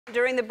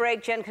During the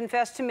break, Jen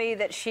confessed to me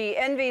that she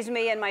envies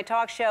me and my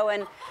talk show,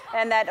 and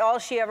that all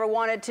she ever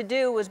wanted to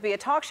do was be a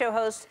talk show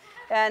host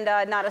and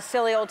not a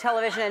silly old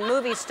television and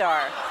movie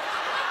star.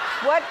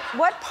 What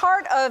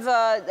part of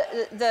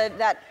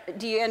that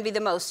do you envy the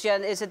most,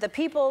 Jen? Is it the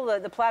people,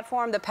 the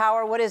platform, the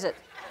power? What is it?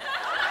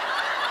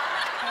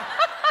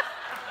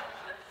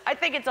 I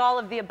think it's all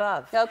of the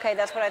above. Okay,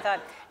 that's what I thought.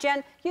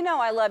 Jen, you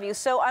know I love you,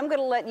 so I'm going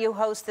to let you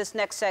host this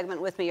next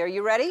segment with me. Are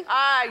you ready?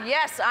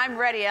 Yes, I'm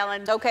ready,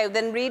 Ellen. Okay,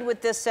 then read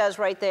what this says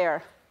right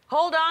there.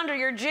 Hold on to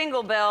your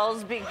jingle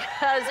bells because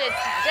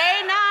it's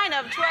day 9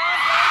 of 12 days.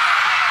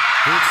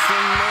 It's the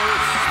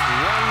most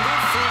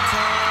wonderful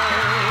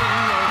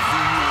time of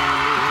the year.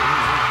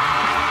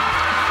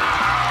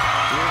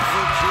 With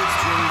the kids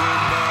jingle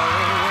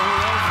belling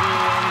and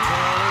everyone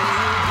telling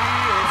you be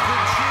of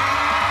good cheer.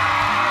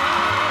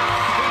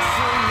 It's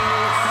the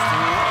most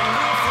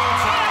wonderful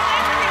time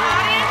of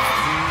the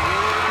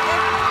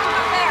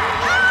year.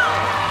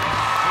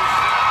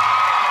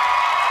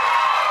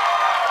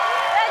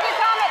 Thank you,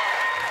 Comet.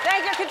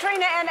 Thank you,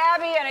 Katrina and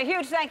Abby, and a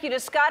huge thank you to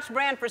Scotch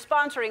Brand for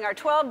sponsoring our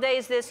 12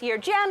 days this year.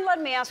 Jen, let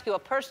me ask you a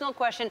personal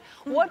question.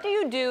 What do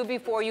you do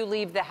before you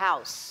leave the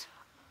house?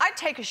 I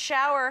take a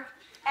shower.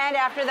 And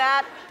after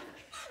that?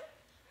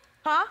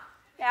 Huh?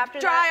 After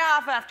Dry that?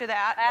 off after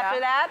that. After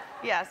that?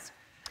 Yes.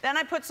 Then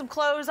I put some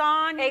clothes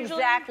on. Usually.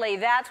 Exactly.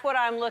 That's what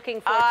I'm looking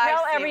for. I Tell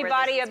see where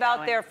everybody this is about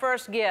going. their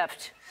first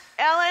gift.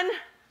 Ellen,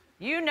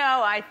 you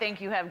know I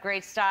think you have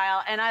great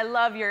style, and I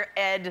love your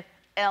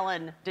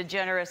Ellen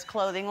DeGeneres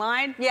clothing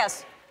line.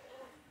 Yes.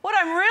 What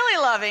I'm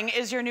really loving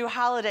is your new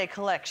holiday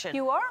collection.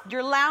 You are?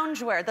 Your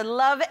loungewear, the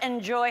Love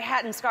and Joy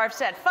hat and scarf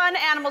set, fun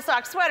animal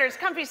socks, sweaters,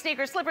 comfy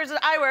sneakers, slippers, and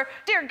eyewear.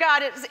 Dear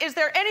God, is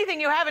there anything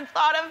you haven't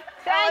thought of?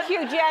 Thank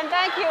you, Jen.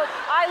 Thank you.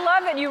 I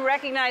love it. You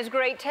recognize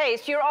great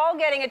taste. You're all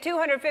getting a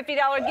 $250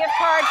 gift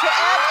card to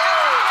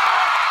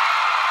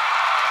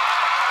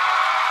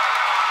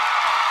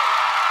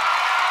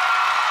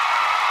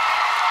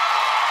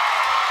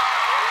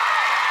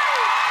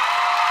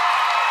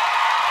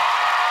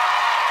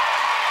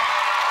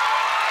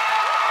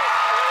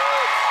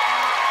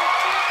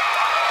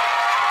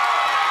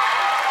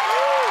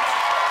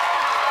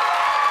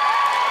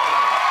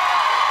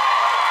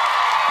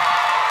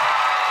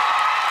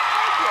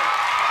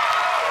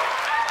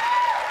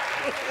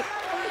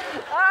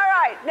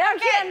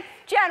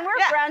Jen, we're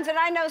friends, and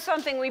I know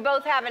something we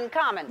both have in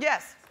common.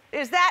 Yes.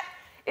 Is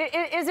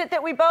it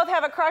that we both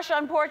have a crush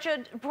on Portia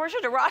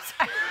de Rossi?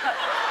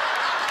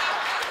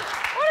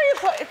 What are you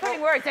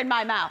putting words in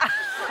my mouth?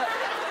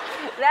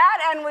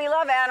 That, and we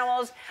love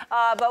animals,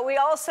 but we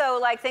also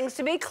like things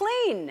to be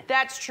clean.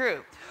 That's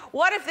true.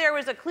 What if there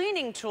was a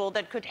cleaning tool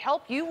that could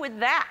help you with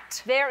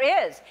that? There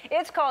is.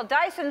 It's called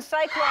Dyson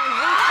Cyclone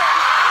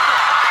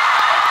V10.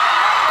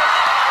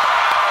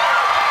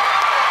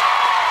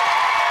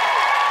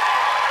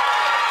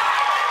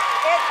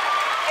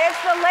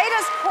 It's the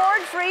latest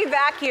cord-free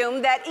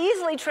vacuum that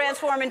easily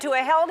transforms into a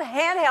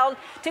handheld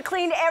to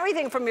clean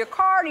everything from your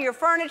car to your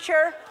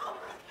furniture.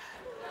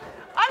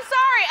 I'm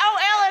sorry. Oh,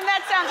 Ellen,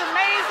 that sounds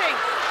amazing.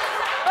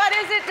 But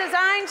is it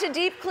designed to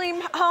deep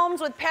clean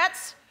homes with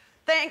pets?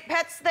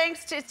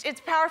 Thanks to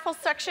its powerful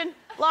suction,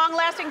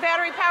 long-lasting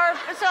battery power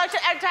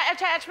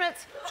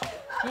attachments?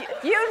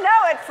 You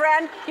know it,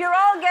 friend. You're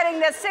all getting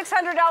this $600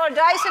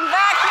 Dyson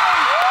vacuum.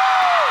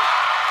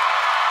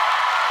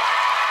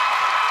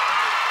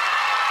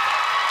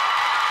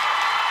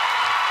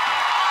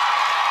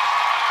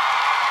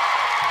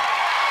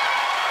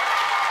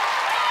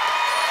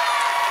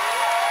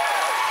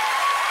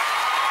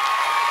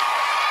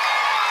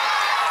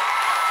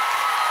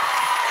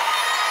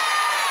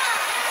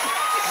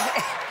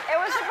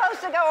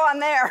 On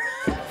there.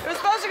 It was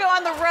supposed to go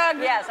on the rug.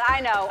 Yes, I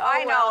know.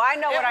 I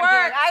know what I'm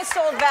doing. I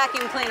sold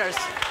vacuum cleaners.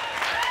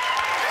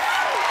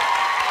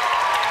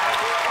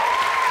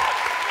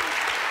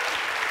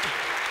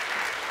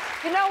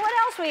 You know what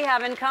else we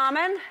have in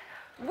common?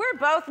 We're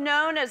both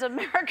known as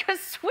America's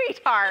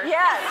sweetheart.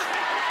 Yes,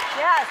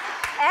 yes.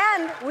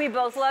 And we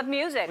both love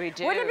music. We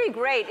do. Wouldn't it be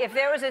great if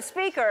there was a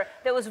speaker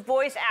that was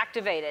voice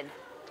activated?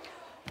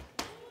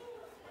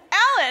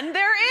 Ellen,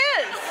 there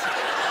is.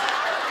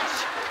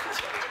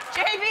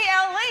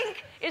 JBL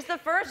Link is the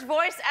first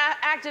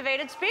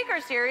voice-activated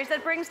speaker series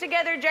that brings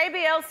together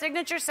JBL's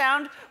signature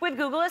sound with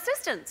Google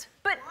Assistant.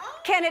 But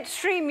can it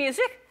stream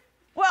music?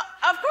 Well,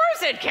 of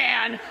course it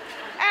can.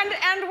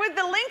 And with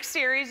the Link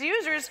series,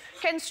 users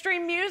can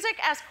stream music,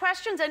 ask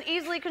questions, and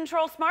easily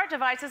control smart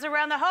devices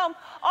around the home,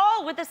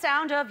 all with the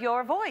sound of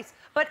your voice.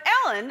 But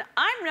Ellen,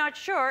 I'm not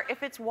sure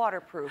if it's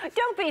waterproof.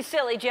 Don't be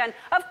silly, Jen.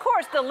 Of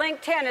course the Link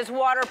 10 is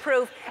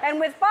waterproof, and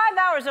with 5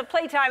 hours of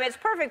playtime, it's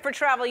perfect for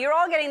travel. You're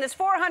all getting this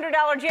 $400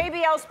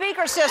 JBL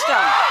speaker system.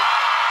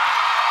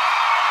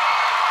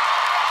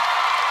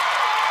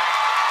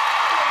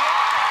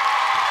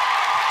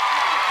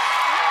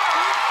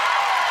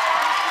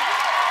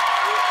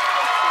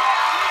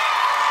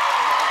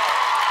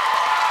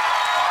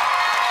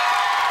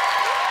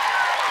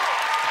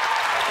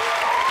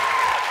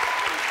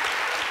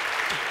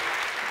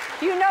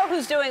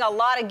 doing a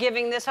lot of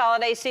giving this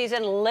holiday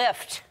season?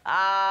 Lyft.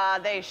 Ah,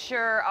 they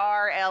sure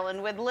are,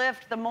 Ellen. With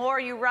Lyft, the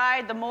more you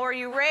ride, the more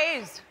you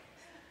raise.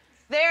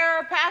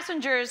 Their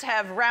passengers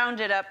have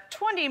rounded up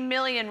 20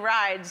 million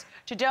rides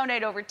to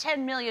donate over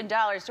 $10 million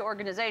to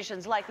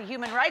organizations like the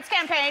Human Rights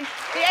Campaign,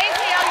 the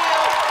ACLU,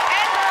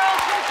 and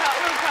Girls Who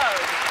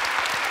Code.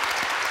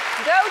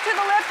 Go to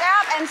the Lyft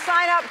app and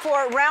sign up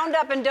for Round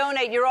Up and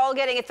Donate. You're all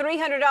getting a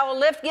 $300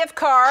 Lyft gift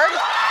card.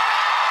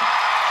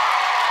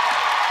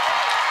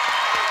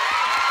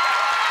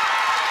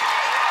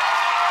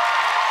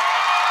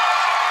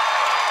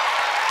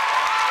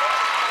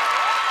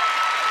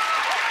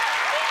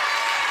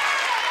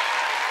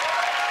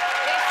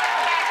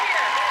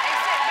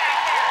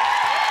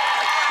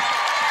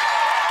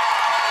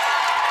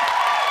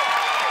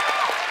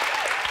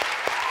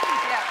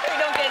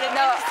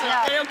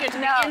 They don't get to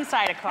be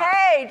inside a car.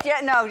 Hey,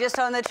 no, just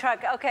on the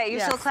truck. Okay, you're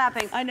still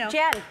clapping. I know.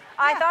 Jen,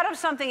 I thought of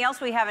something else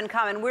we have in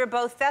common. We're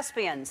both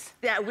thespians.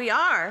 Yeah, we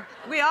are.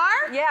 We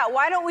are? Yeah,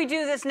 why don't we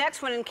do this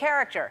next one in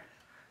character?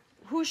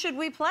 Who should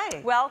we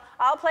play? Well,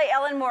 I'll play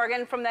Ellen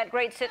Morgan from that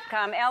great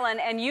sitcom Ellen,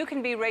 and you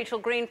can be Rachel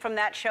Green from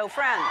that show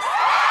Friends.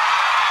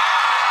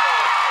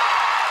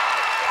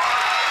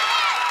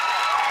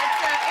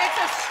 It's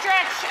a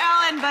stretch,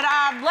 Ellen, but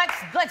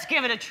let's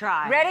give it a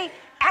try. Ready?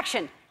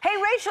 Action. Hey,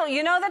 Rachel,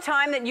 you know the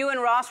time that you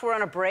and Ross were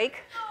on a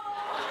break?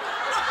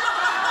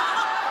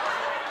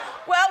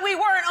 Well, we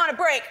weren't on a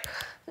break.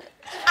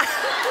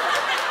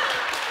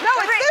 No,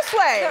 it's this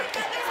way.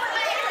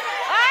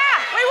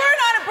 We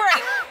weren't on a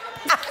break.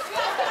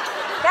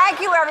 Thank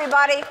you,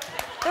 everybody.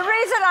 The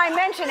reason I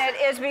mention it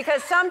is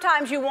because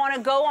sometimes you want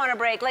to go on a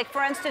break, like,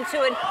 for instance,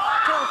 to an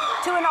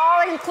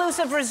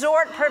all-inclusive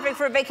resort, perfect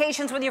for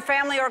vacations with your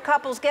family or a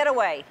couple's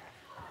getaway.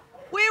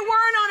 We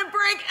weren't on a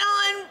break,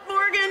 Ellen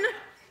Morgan.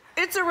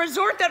 It's a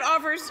resort that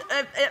offers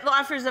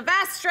a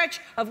vast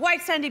stretch of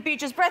white sandy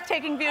beaches,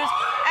 breathtaking views,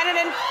 and an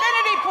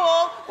infinity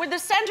pool with the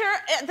center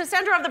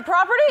of the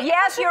property.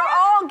 Yes, you're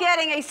all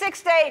getting a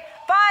 6-day,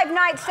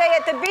 5-night stay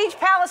at the Beach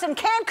Palace in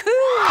Cancun.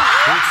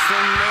 It's the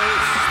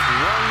most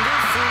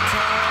wonderful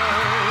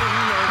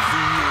time of the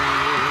year.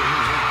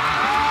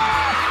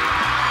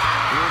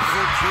 With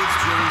the kids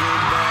jingle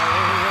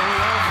bells and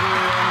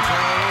everyone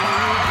telling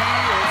you be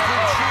of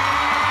good cheer.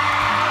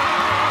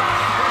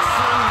 It's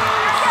the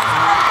most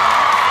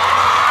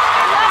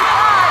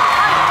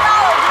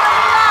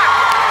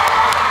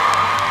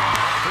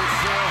It's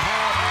the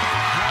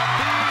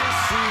happiest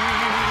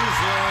season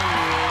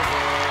of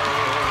all.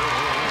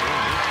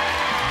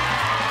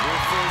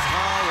 With those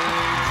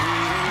holiday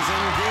greetings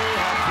and gay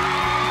happy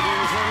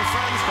meetings and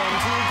friends come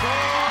to go.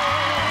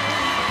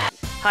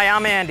 Hi,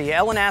 I'm Andy.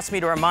 Ellen asked me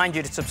to remind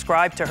you to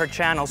subscribe to her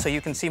channel so you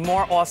can see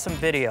more awesome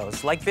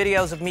videos, like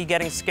videos of me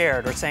getting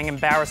scared or saying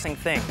embarrassing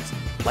things,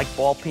 like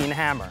ball peen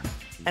hammer,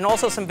 and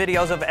also some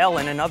videos of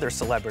Ellen and other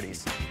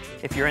celebrities,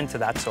 if you're into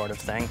that sort of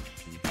thing.